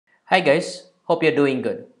Hi guys, hope you're doing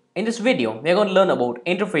good. In this video, we're going to learn about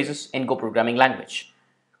interfaces in Go programming language.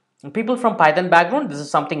 And people from Python background, this is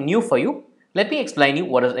something new for you. Let me explain you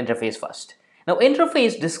what is interface first. Now,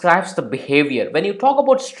 interface describes the behavior. When you talk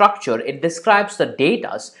about structure, it describes the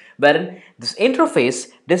data, wherein this interface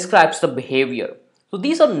describes the behavior. So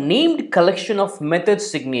these are named collection of method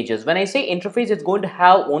signatures. When I say interface, it's going to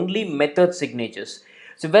have only method signatures.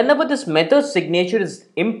 So whenever this method signature is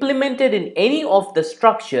implemented in any of the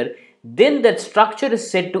structure, then that structure is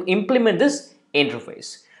said to implement this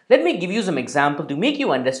interface. Let me give you some example to make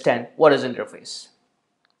you understand what is interface.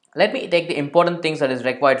 Let me take the important things that is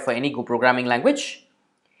required for any Go programming language.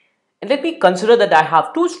 And let me consider that I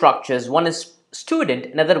have two structures. One is student,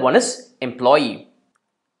 another one is employee.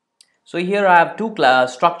 So here I have two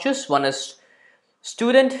structures. One is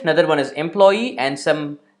student, another one is employee, and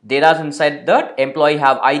some data inside that. Employee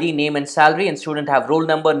have ID, name and salary, and student have roll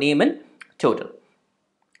number, name and total.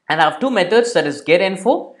 And I have two methods, that is get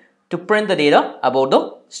info to print the data about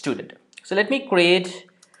the student. So let me create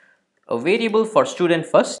a variable for student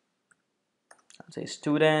first. I'll say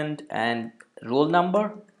student and roll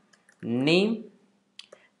number, name,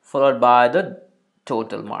 followed by the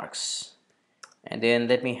total marks. And then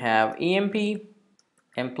let me have emp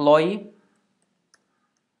employee.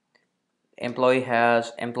 Employee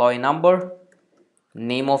has employee number,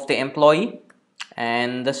 name of the employee,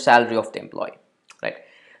 and the salary of the employee. Right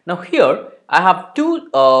now, here I have two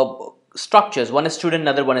structures. One is student,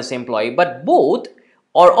 another one is employee, but both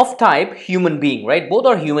are of type human being. Right, both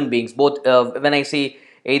are human beings. Both when I say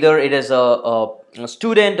either it is a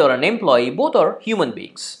student or an employee, both are human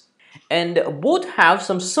beings, and both have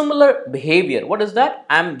some similar behavior. What is that?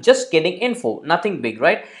 I'm just getting info, nothing big,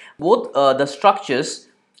 right? Both the structures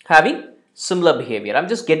having similar behavior. I'm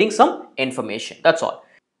just getting some information, that's all.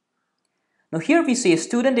 Now here we say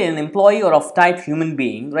student and an employee are of type human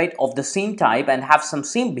being, right, of the same type and have some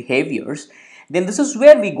same behaviors. Then this is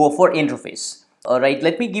where we go for interface. Alright,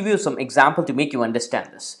 let me give you some example to make you understand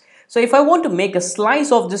this. So if I want to make a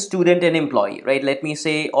slice of the student and employee, right, let me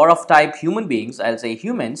say are of type human beings, I'll say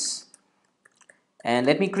humans, and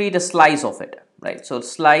let me create a slice of it, right? So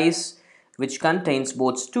slice which contains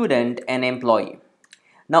both student and employee.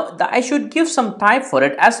 Now I should give some type for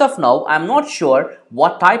it. As of now, I'm not sure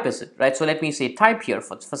what type is it, right? So let me say type here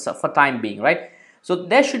for time being, right? So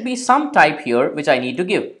there should be some type here which I need to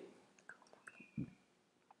give.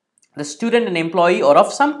 The student and employee are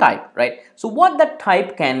of some type, right? So what that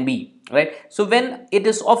type can be, right? So when it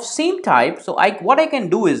is of same type, so what I can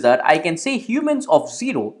do is that I can say humans of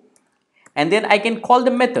 0, and then I can call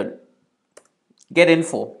the method get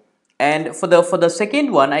info, and for the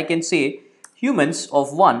second one I can say humans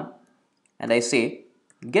of 1, and I say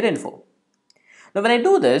get info. Now when I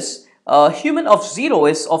do this, human of 0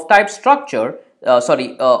 is of type structure,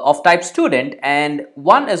 of type student, and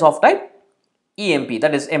 1 is of type emp,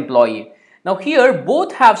 that is employee. Now here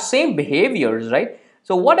both have same behaviors, right?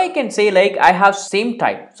 So what I can say, like, I have same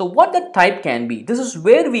type. So what the type can be, this is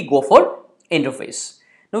where we go for interface.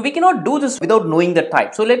 Now we cannot do this without knowing the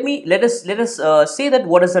type. So let us say that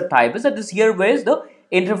what is the type is, that is here where is the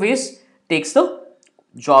interface takes the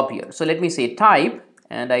job here. So let me say type,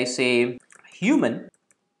 and I say human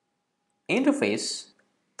interface,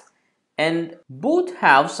 and both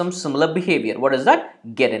have some similar behavior. What is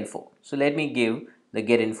that? Get info. So let me give the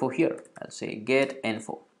get info here. I'll say get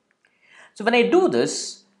info. So when I do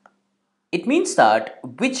this, it means that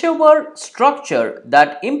whichever structure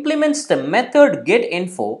that implements the method get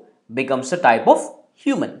info becomes a type of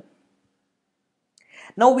human.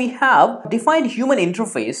 Now we have defined human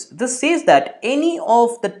interface. This says that any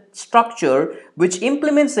of the structure which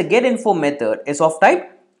implements the get info method is of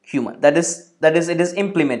type human. That is it is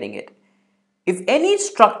implementing it. If any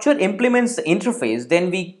structure implements the interface,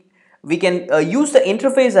 then we can use the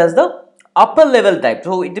interface as the upper level type.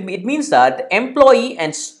 So it means that the employee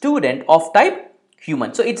and student of type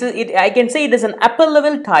human. So I can say it is an upper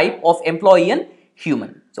level type of employee and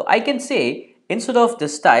human. So I can say instead of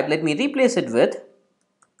this type, let me replace it with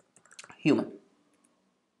human,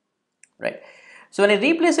 right? So when I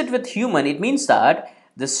replace it with human, it means that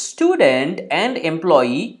the student and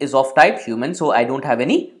employee is of type human, so I don't have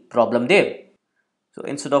any problem there. So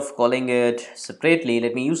instead of calling it separately,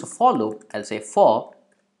 let me use a for loop. I'll say for,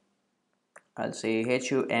 I'll say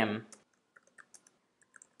hum,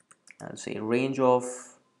 I'll say range of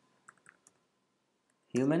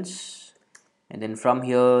humans, and then from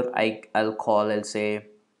here I'll call, I'll say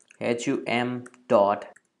hum dot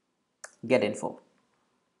get info.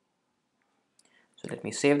 So let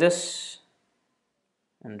me save this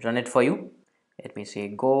and run it for you. Let me say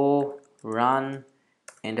go run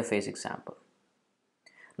interface example.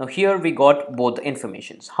 Now here we got both the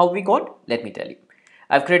informations. How we got? Let me tell you.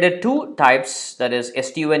 I've created two types, that is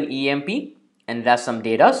stu and emp, and that's some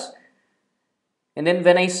datas. And then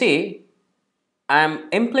when I say I'm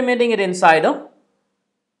implementing it inside a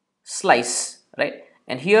slice, right?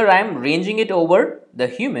 And here I am ranging it over the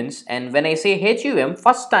humans, and when I say HUM,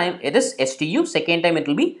 first time it is STU, second time it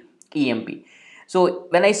will be EMP. So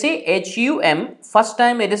when I say HUM, first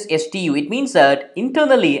time it is STU, it means that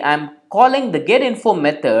internally I am calling the getInfo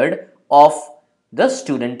method of the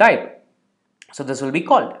student type. So this will be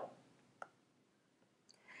called.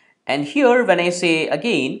 And here when I say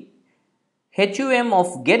again HUM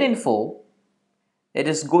of getInfo, it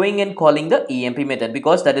is going and calling the EMP method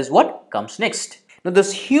because that is what comes next. Now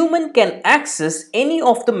this human can access any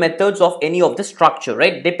of the methods of any of the structure,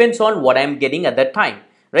 right? Depends on what I am getting at that time,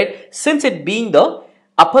 right? Since it being the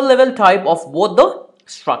upper level type of both the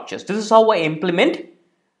structures. This is how I implement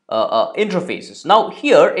interfaces. Now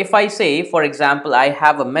here if I say, for example, I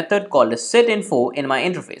have a method called setInfo in my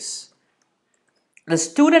interface. The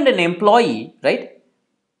student and employee, right,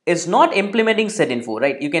 is not implementing setInfo,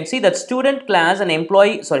 right? You can see that student class and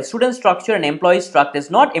employee, sorry, student structure and employee struct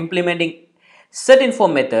is not implementing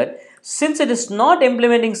setInfo method. Since it is not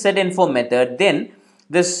implementing setInfo method, then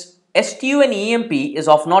this stu and emp is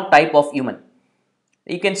of not type of human.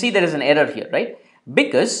 You can see there is an error here, right?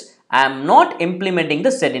 Because I am not implementing the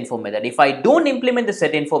setInfo method. If I don't implement the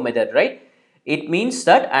setInfo method, right, it means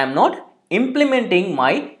that I am not implementing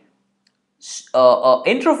my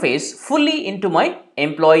interface fully into my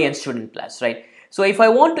employee and student class, right? So if I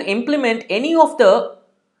want to implement any of the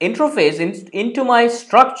interface into my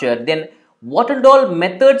structure, then what and all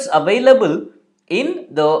methods available in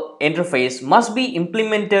the interface must be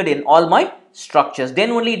implemented in all my structures.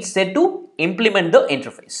 Then only it's said to implement the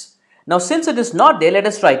interface. Now since it is not there, let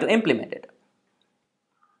us try to implement it.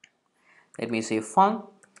 Let me say func,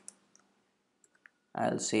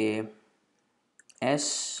 I'll say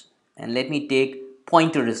s, and let me take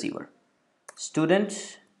pointer receiver.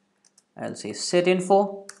 Student, I'll say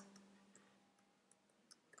setInfo,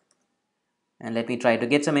 and let me try to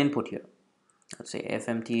get some input here. I'll say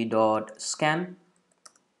fmt.scan,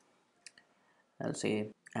 I'll say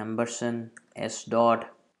ampersand s dot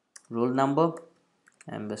roll number,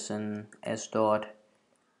 ampersand s dot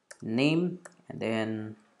name, and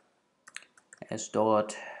then s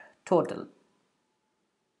dot total,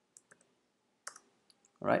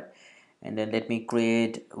 right? And then let me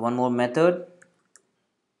create one more method.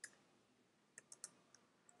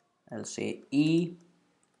 I'll say e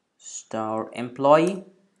star employee.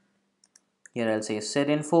 Here I'll say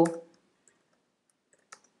setInfo,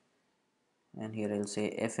 and here I'll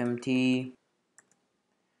say fmt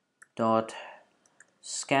dot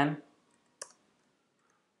scan,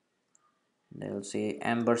 and I'll say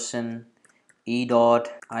ampersand e dot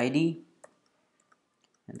id,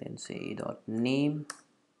 and then say e dot name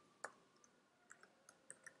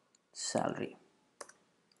salary,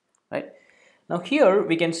 right? Now here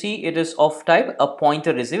we can see it is of type a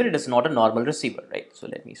pointer receiver, it is not a normal receiver, right? So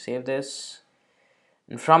let me save this,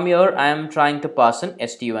 and from here I am trying to pass an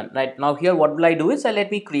stu1, right? Now here what will I do is let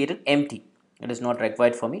me create an empty. It is not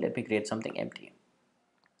required for me. Let me create something empty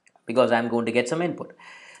because I am going to get some input.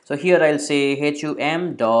 So here I'll say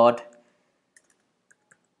hum dot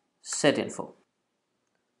setInfo,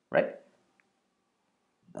 right?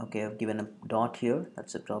 Okay, I've given a dot here,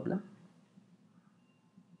 that's a problem.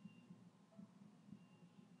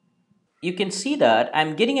 You can see that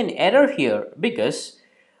I'm getting an error here because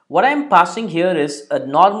what I'm passing here is a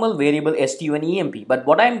normal variable stu and emp, but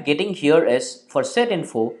what I'm getting here is for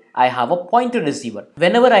setInfo I have a pointer receiver.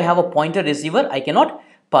 Whenever I have a pointer receiver, I cannot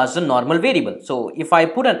pass a normal variable. So if I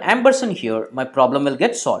put an ampersand here, my problem will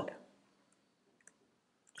get solved.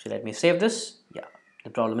 So let me save this. Yeah,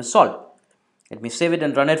 the problem is solved. Let me save it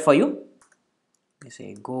and run it for you. Let me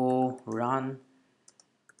say go run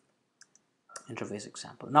interface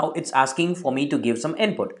example. Now it's asking for me to give some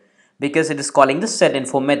input because it is calling the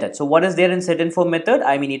setInfo method. So what is there in setInfo method?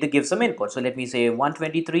 I may need to give some input. So let me say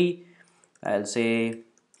 123, I'll say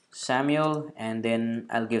Samuel, and then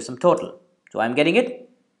I'll give some total. So I'm getting it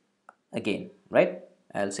again, right?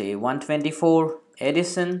 I'll say 124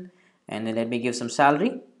 Edison, and then let me give some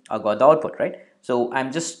salary. I got the output, right? So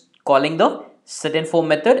I'm just calling the setInfo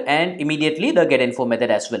method and immediately the getInfo method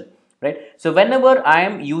as well, right? So whenever I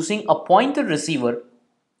am using a pointer receiver,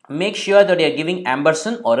 make sure that you are giving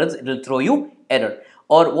ampersand or else it will throw you error.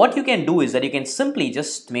 Or what you can do is that you can simply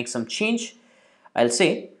just make some change. I'll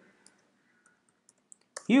say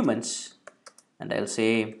humans, and I'll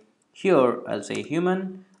say here I'll say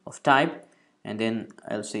human of type, and then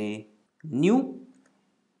I'll say new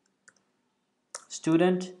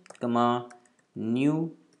student comma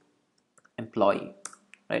new employee,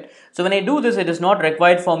 right? So when I do this, it is not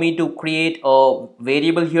required for me to create a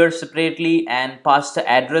variable here separately and pass the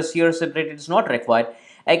address here separately. It's not required.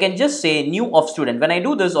 I can just say new of student. When I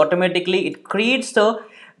do this, automatically it creates the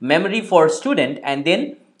memory for student and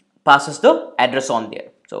then passes the address on there.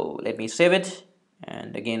 So let me save it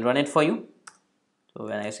and again run it for you. So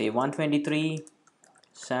when I say 123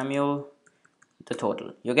 Samuel, the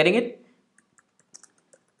total, you're getting it,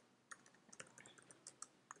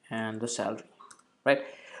 and the salary, right?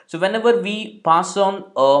 So whenever we pass on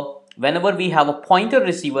whenever we have a pointer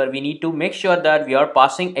receiver, we need to make sure that we are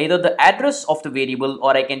passing either the address of the variable,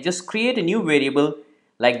 or I can just create a new variable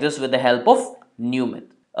like this with the help of new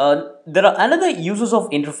method. There are another uses of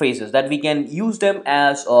interfaces that we can use them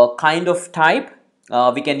as a kind of type.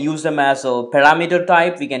 We can use them as a parameter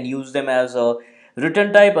type, we can use them as a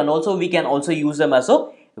return type, and also we can also use them as a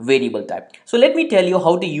variable type. So let me tell you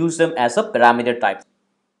how to use them as a parameter type.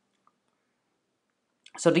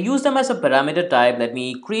 So to use them as a parameter type, let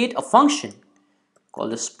me create a function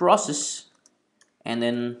called this process, and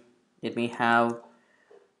then let me have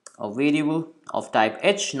a variable of type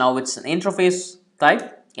h. Now it's an interface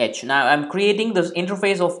type h. Now I'm creating this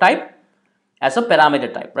interface of type as a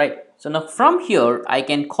parameter type, right? So now from here I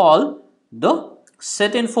can call the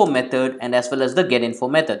setInfo method and as well as the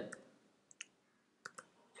getInfo method.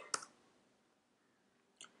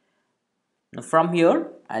 Now from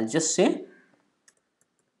here I'll just say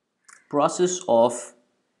process of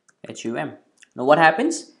HUM. Now what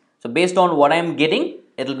happens? So based on what I'm getting,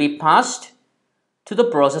 it will be passed to the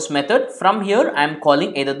process method. From here I am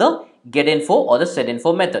calling either the getInfo or the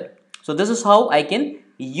setInfo method. So this is how I can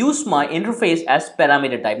use my interface as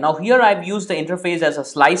parameter type. Now here I've used the interface as a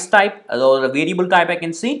slice type or a variable type. I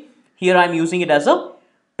can see here I'm using it as a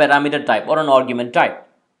parameter type or an argument type.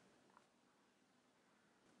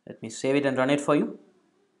 Let me save it and run it for you.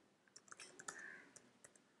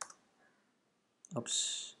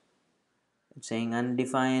 Oops, it's saying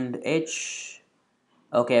undefined h.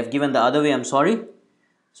 Okay, I've given the other way, I'm sorry.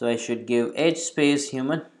 So I should give h space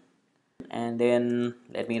human, and then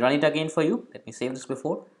let me run it again for you. Let me save this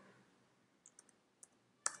before.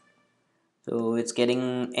 So it's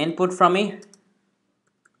getting input from me,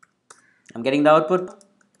 I'm getting the output,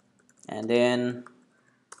 and then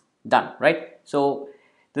done, right? So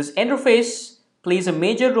this interface plays a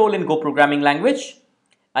major role in Go programming language.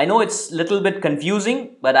 I know it's a little bit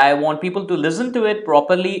confusing, but I want people to listen to it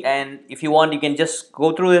properly, and if you want, you can just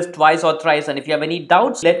go through this twice or thrice, and if you have any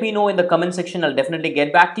doubts, let me know in the comment section. I'll definitely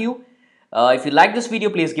get back to you. If you like this video,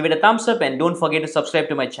 please give it a thumbs up and don't forget to subscribe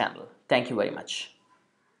to my channel. Thank you very much.